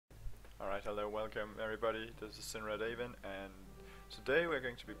Alright, hello, welcome everybody, this is Sinred Avon, and today we're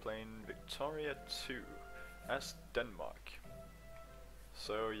going to be playing Victoria 2 as Denmark.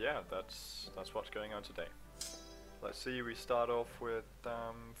 So yeah, that's what's going on today. Let's see, we start off with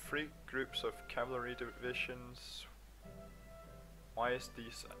 3 groups of cavalry divisions. Why is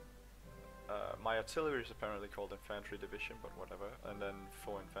these... my artillery is apparently called infantry division, but whatever, and then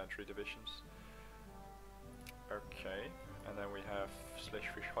 4 infantry divisions. Okay, and then we have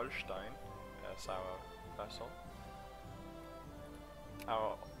Schleswig-Holstein as our vassal.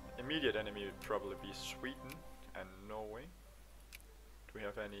 Our immediate enemy would probably be Sweden and Norway. Do we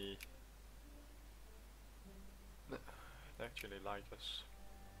have any... They actually like us.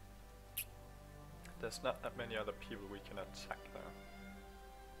 There's not that many other people we can attack now.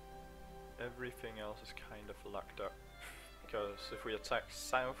 Everything else is kind of locked up. Because if we attack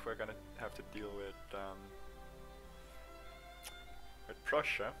south, we're gonna have to deal with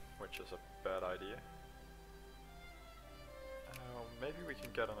Prussia, which is a bad idea. Maybe we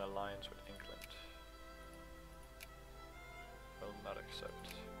can get an alliance with England. Will not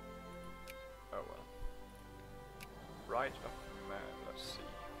accept. Oh well. Right of man, let's see.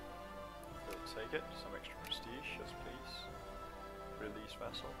 We'll take it. Some extra prestige, yes please. Release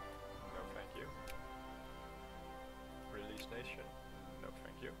vassal. No thank you. Release nation. No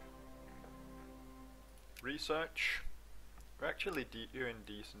thank you. Research. We're actually doing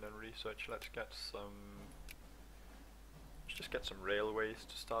decent on research. Let's just get some railways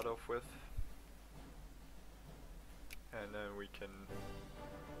to start off with, and then we can.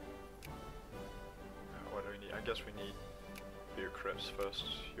 What do we need? I guess we need bureaucrats first.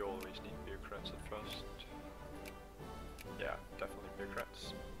 You always need bureaucrats at first. Yeah, definitely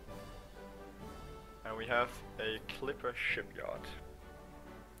bureaucrats. And we have a clipper shipyard.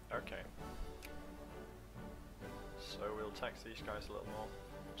 Okay. So we'll tax these guys a little more,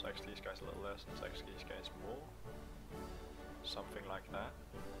 tax these guys a little less, and tax these guys more. Something like that.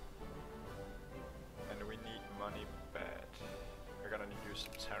 And we need money bad. We're gonna need to use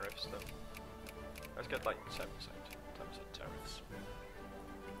some tariffs though. Let's get like 10% tariffs.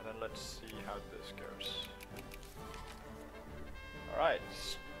 And then let's see how this goes. Alright,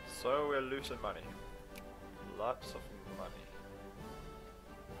 so we're losing money. Lots of money.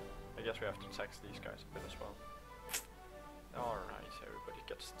 I guess we have to tax these guys a bit as well. Alright, everybody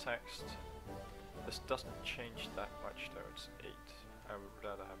gets taxed. This doesn't change that much though, it's 8. I would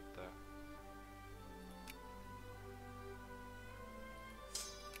rather have it there.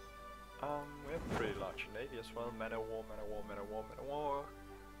 We have a pretty large navy as well. Man of war, man of war, man of war, man of war.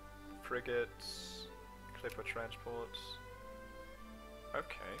 Frigates, clipper transports.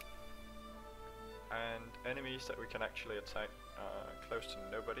 Okay. And enemies that we can actually attack close to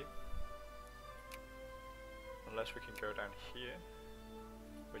nobody. Unless we can go down here,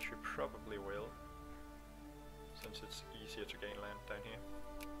 which we probably will, since it's easier to gain land down here.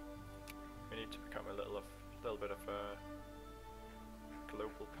 We need to become a little bit of a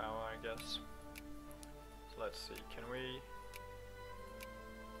global power, I guess. So let's see, could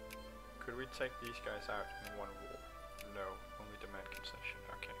we take these guys out in one war? No, only demand concession,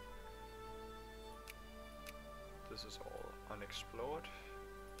 okay. This is all unexplored.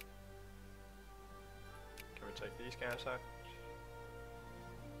 Can we take these guys out?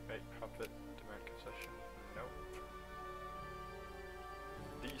 Make puppet, demand concession? Nope.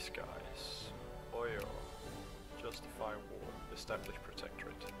 These guys. Oyo. Justify war. Establish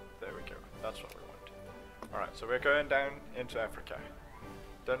protectorate. There we go. That's what we want. Alright, so we're going down into Africa.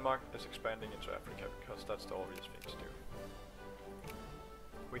 Denmark is expanding into Africa because that's the obvious thing to do.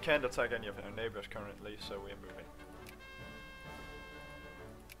 We can't attack any of our neighbors currently, so we're moving.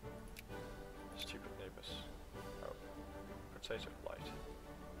 Stupid neighbors. Oh. Potato blight.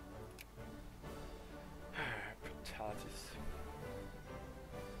 Potatoes.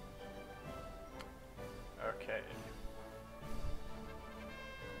 Okay.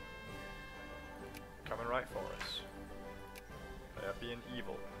 Coming right for us. They are being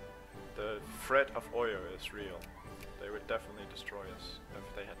evil. The threat of Oyo is real. They would definitely destroy us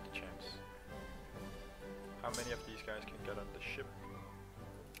if they had the chance. How many of these guys can get on the ship?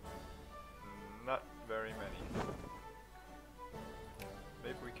 Not very many.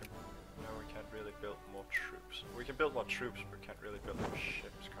 Maybe we can... No, we can't really build more troops. We can build more troops, but we can't really build more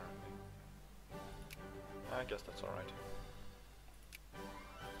ships currently. I guess that's alright.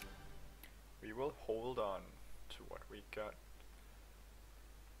 We will hold on to what we got.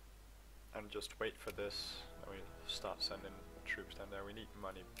 And just wait for this. And we'll start sending troops down there. We need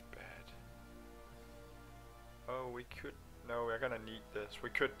money bad. Oh, we could... No, we're gonna need this. We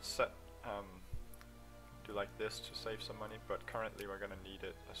could set... do like this to save some money, but currently we're gonna need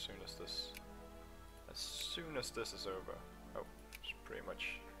it as soon as this is over. Oh, it's pretty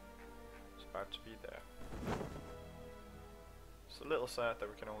much, it's about to be there. It's a little sad that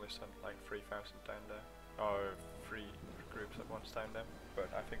we can only send like 3,000 down there, or 3 groups at once down there, but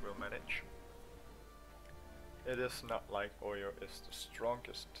I think we'll manage. It is not like Oyo is the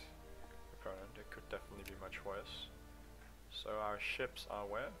strongest opponent, it could definitely be much worse. So our ships are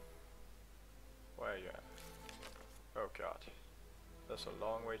where? Where are you at? Oh god. There's a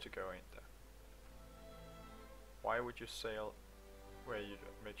long way to go, ain't there? Why would you sail where you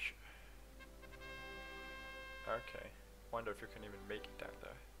don't make Okay. Wonder if you can even make it down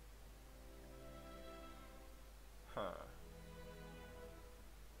there. Huh.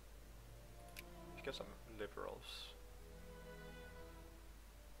 Let's get some liberals.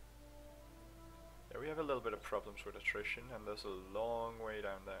 Yeah, we have a little bit of problems with attrition, and there's a long way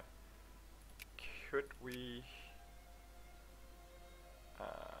down there. Could we...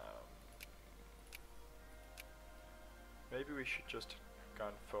 maybe we should just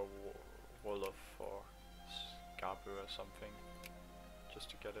gone for Wolof or Skabu or something, just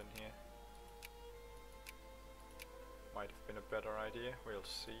to get in here. Might have been a better idea, we'll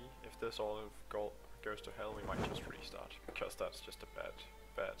see. If this all goes to hell, we might just restart, because that's just a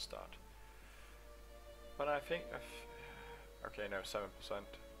bad start. But I think okay, no, 7%.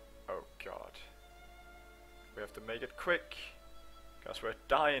 Oh god. We have to make it quick, because we're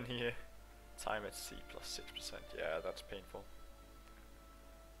dying here. Time at sea plus 6%. Yeah, that's painful.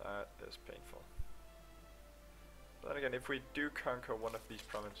 That is painful. But then again, if we do conquer one of these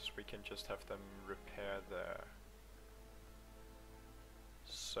provinces, we can just have them repair their...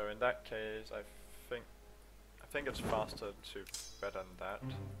 So in that case, I think it's faster to bet on that.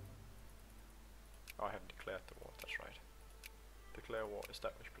 Oh, I haven't declared the war, that's right. Declare war,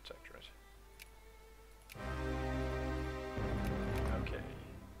 establish protectorate. Okay.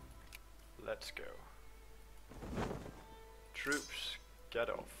 Let's go. Troops, get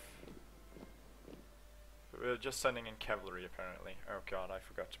off. We're just sending in cavalry apparently. Oh god, I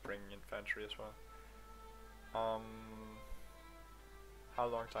forgot to bring infantry as well. How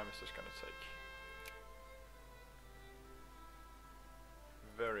long time is this gonna take?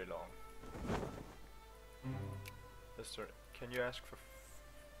 Very long. Is there, can you ask for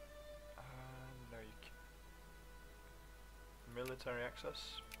no, you can't. Military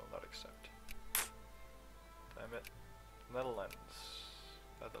access? Will not accept. Damn it. Netherlands.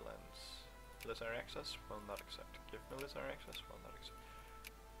 Military access? Will not accept. Give military access? Will not accept.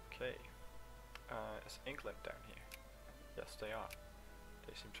 Okay. Is England down here? Yes, they are.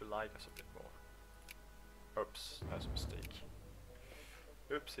 They seem to like us a bit more. Oops, that's a mistake.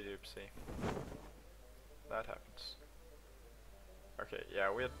 Oopsie oopsie. That happens. Okay,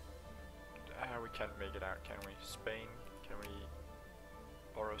 yeah, we can't make it out, can we? Spain, can we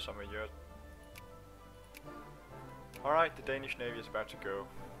borrow some of your... Alright, the Danish Navy is about to go.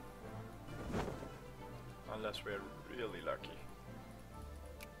 Unless we're really lucky.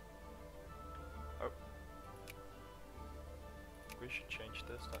 Oh. We should change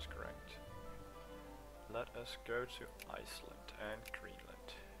this, that's correct. Let us go to Iceland and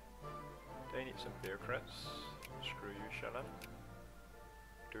Greenland. They need some bureaucrats. Screw you, Shetland.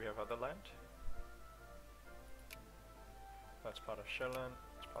 Do we have other land? That's part of Shetland,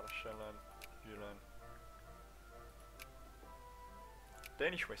 that's part of Shetland, Jylland.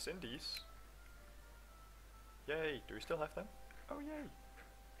 Danish West Indies. Yay, do we still have them? Oh yay!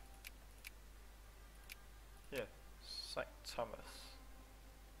 Yeah, St. Thomas.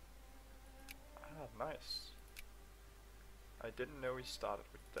 Ah, nice. I didn't know we started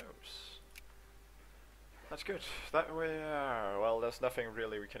with those. That's good. That way, well, there's nothing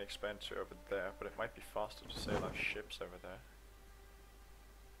really we can expand to over there, but it might be faster to sail our ships over there.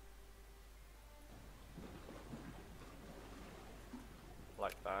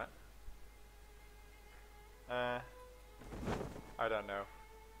 Like that. I don't know.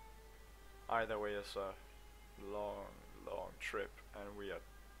 Either way is a long trip, and we are...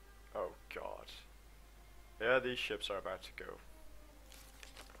 Oh god. Yeah, these ships are about to go.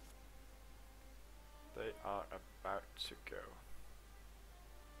 They are about to go.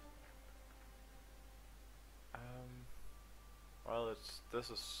 Well, this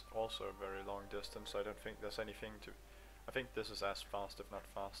is also a very long distance. I don't think there's anything to... I think this is as fast, if not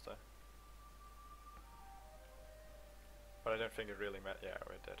faster. But I don't think it really matters. Yeah,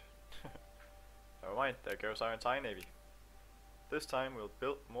 we're dead. Never mind, there goes our entire navy. This time we'll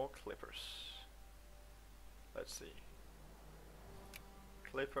build more clippers. Let's see.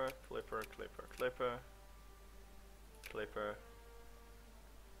 Clipper, clipper, clipper, clipper, clipper,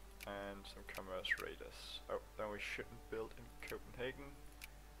 and some commerce raiders. Oh, then we shouldn't build in Copenhagen.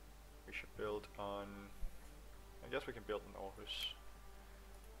 We should build on... I guess we can build in Aarhus.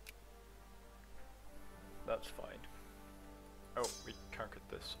 That's fine. Oh, we conquered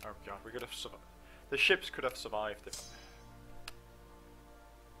this. Oh god, we could have survived. The ships could have survived it.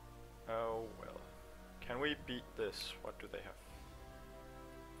 Oh well. Can we beat this? What do they have?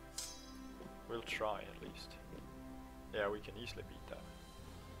 We'll try at least. Yeah, we can easily beat that.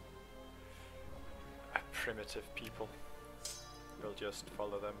 Primitive people. We'll just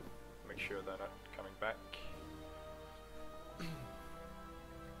follow them, make sure they're not coming back.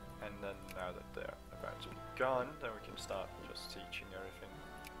 And then now that they're about to be gone, then we can start just sieging everything.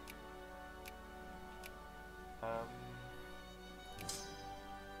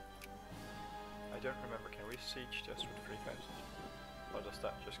 I don't remember, can we siege just with 3,000? Or does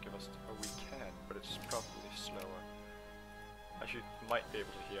that just give us... Oh, we can, but it's probably slower. As you might be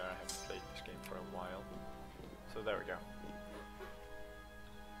able to hear, I haven't played this game for a while. So there we go.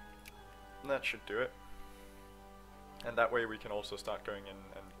 And that should do it. And that way we can also start going in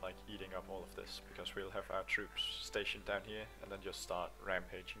and like eating up all of this, because we'll have our troops stationed down here and then just start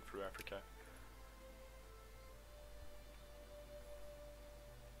rampaging through Africa.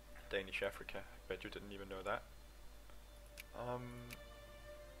 Danish Africa, bet you didn't even know that.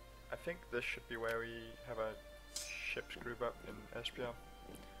 I think this should be where we have a ships group up in Esbjerg.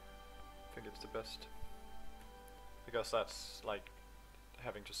 I think it's the best. Because that's like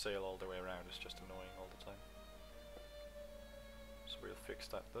having to sail all the way around is just annoying all the time. So we'll fix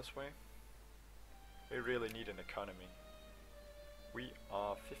that this way. We really need an economy. We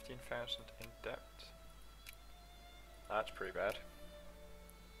are 15,000 in debt. That's pretty bad.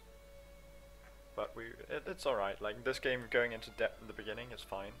 But it's alright, like this game going into debt in the beginning is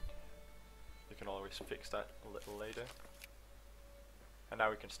fine. You can always fix that a little later. And now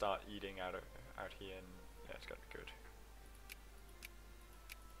we can start eating out here, and yeah, it's gonna be good.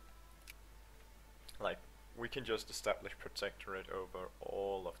 Like, we can just establish protectorate over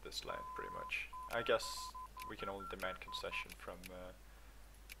all of this land, pretty much. I guess we can only demand concession from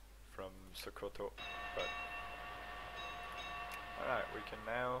Sokoto, but alright, we can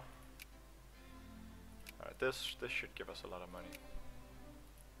now. Alright, this should give us a lot of money.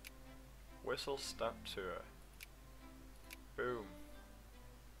 Whistle stop tour. Boom.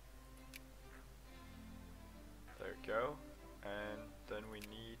 There we go. And then we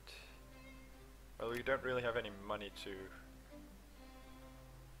need... Well, we don't really have any money to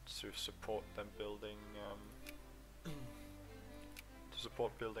support them building to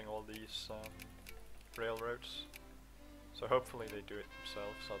support building all these railroads. So hopefully they do it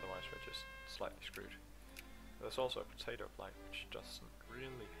themselves, otherwise we're just slightly screwed. There's also a potato blight, which doesn't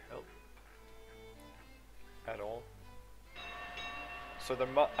really help at all. So the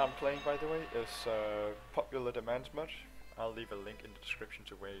mod I'm playing, by the way, is Popular Demands mod. I'll leave a link in the description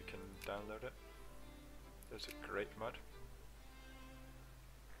to where you can download it. It's a great mod.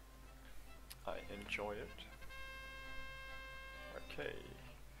 I enjoy it. Okay.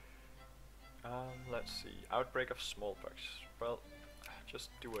 Let's see. Outbreak of smallpox. Well, just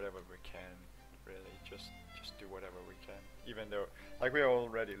do whatever we can. Really, just do whatever we can. Even though, like, we're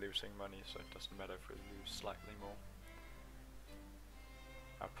already losing money, so it doesn't matter if we lose slightly more.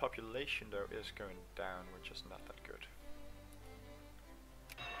 Our population, though, is going down, which is not that good.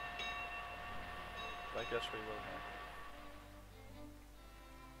 But I guess we will have.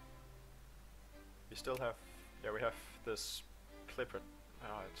 We still have, yeah, we have this Clipper.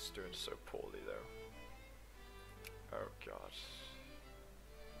 Oh, it's doing so poorly though. Oh god.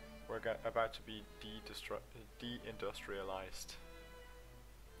 We're about to be deindustrialized.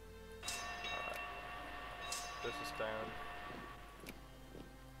 Alright. This is down.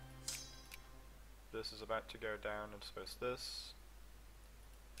 This is about to go down, and so is this.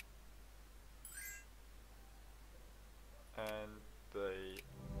 And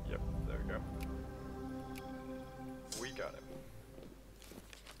yep, there we go. We got him.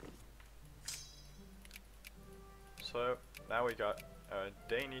 So now we got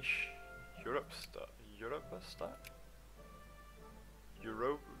Danish Yoruba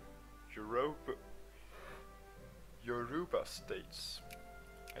states.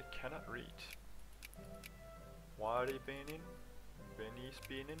 I cannot read. Wari Benin, Venice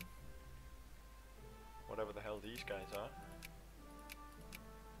Benin, whatever the hell these guys are.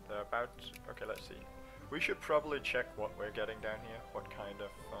 They're about. Okay, let's see. We should probably check what we're getting down here. What kind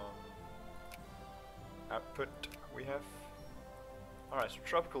of output we have. Alright, so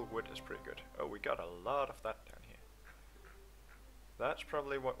tropical wood is pretty good. Oh, we got a lot of that down here. That's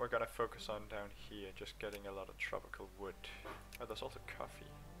probably what we're gonna focus on down here, just getting a lot of tropical wood. Oh, there's also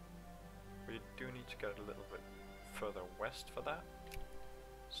coffee. We do need to get a little bit further west for that.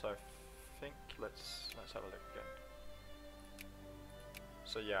 So I think let's have a look again.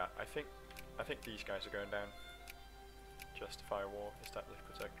 So yeah, I think these guys are going down. Justify war, establish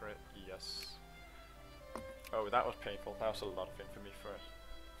protectorate, yes. Oh, that was painful. That was a lot of infamy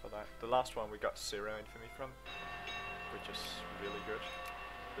for that. The last one we got 0 infamy from, which is really good.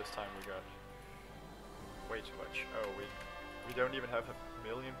 This time we got way too much. Oh, we don't even have 1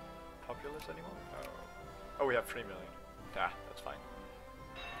 million populace anymore. Oh, we have 3 million. Ah, that's fine.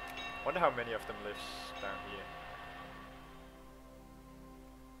 Wonder how many of them lives down here.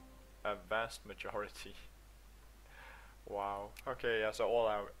 A vast majority. Wow. Okay, yeah, so all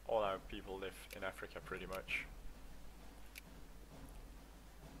our people live in Africa pretty much.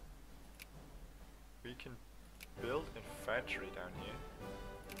 We can build infantry down here.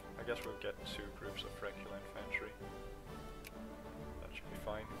 I guess we'll get 2 groups of regular infantry. That should be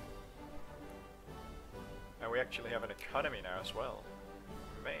fine. And we actually have an economy now as well.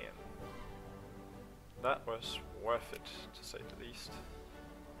 Man. That was worth it, to say the least.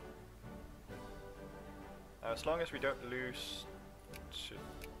 Now, as long as we don't lose to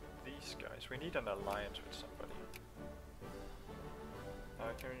these guys, we need an alliance with somebody.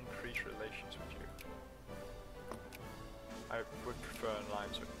 I can increase relations with you. I would prefer an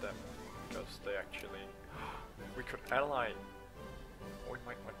alliance with them, because they actually... we could ally... we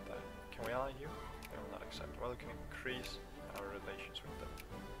might want that. Can we ally you? They will not accept. Well, we can increase our relations with them.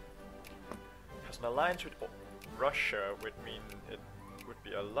 Because an alliance with Russia would mean it would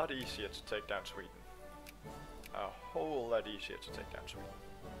be a lot easier to take down Sweden. A whole lot easier to take down Sweden.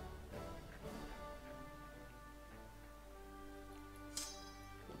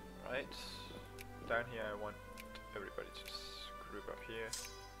 Right. Down here I want everybody to group up here.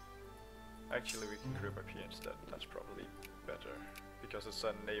 Actually we can group up here instead, that's probably better. Because it's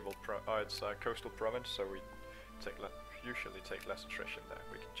a naval it's a coastal province, so we usually take less attrition there,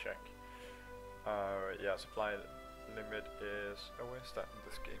 we can check. Yeah, supply limit is... oh, where's that in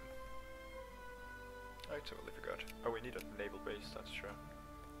this game? I totally forgot. Oh, we need a naval base, that's sure.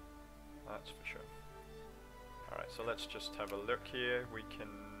 That's for sure. Alright, so let's just have a look here. We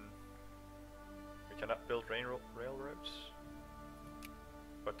cannot build railroads.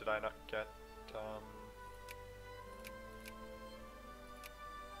 But did I not get...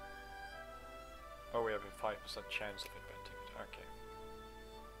 oh, we have a 5% chance of inventing it. Okay.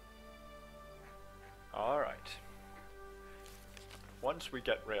 Alright. Once we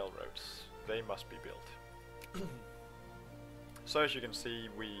get railroads, they must be built. So as you can see,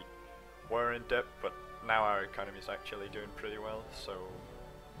 we were in debt, but now our economy is actually doing pretty well, so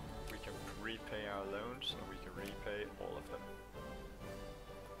we can repay our loans, and we can repay all of them.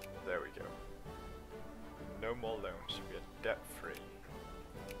 There we go. No more loans, we are debt free.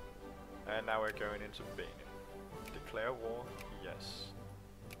 And now we're going into Benin. Declare war? Yes.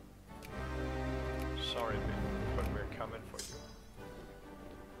 Sorry, Benin, but we're coming for you.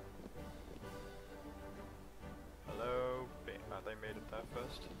 Hello, Benin. They made it there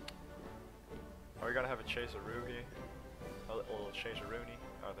first. Are we gonna have a chaseroo here? A little chaseroony?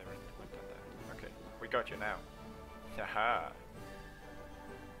 Oh, they went down there. Okay, we got you now. Haha.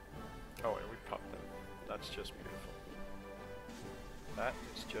 Oh, and we popped them. That's just beautiful. That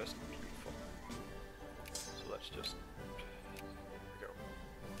is just beautiful. So let's just... go.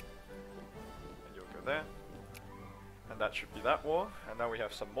 And you'll go there. And that should be that war. And now we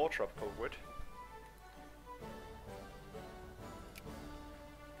have some more tropical wood.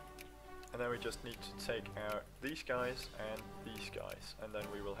 And then we just need to take out these guys and these guys. And then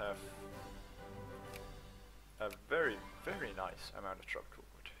we will have a very, very nice amount of tropical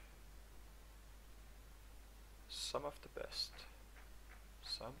wood. Some of the best.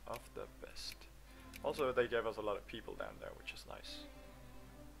 Some of the best. Also, they gave us a lot of people down there, which is nice.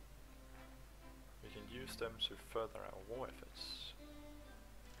 We can use them to further our war efforts.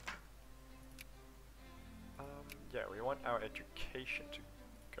 Yeah, we want our education to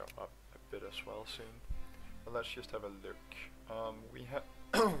go up a bit as well soon. But let's just have a look. We have...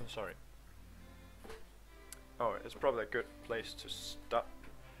 sorry. Oh, it's probably a good place to stop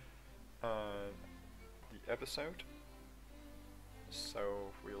the episode.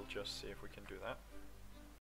 So we'll just see if we can do that.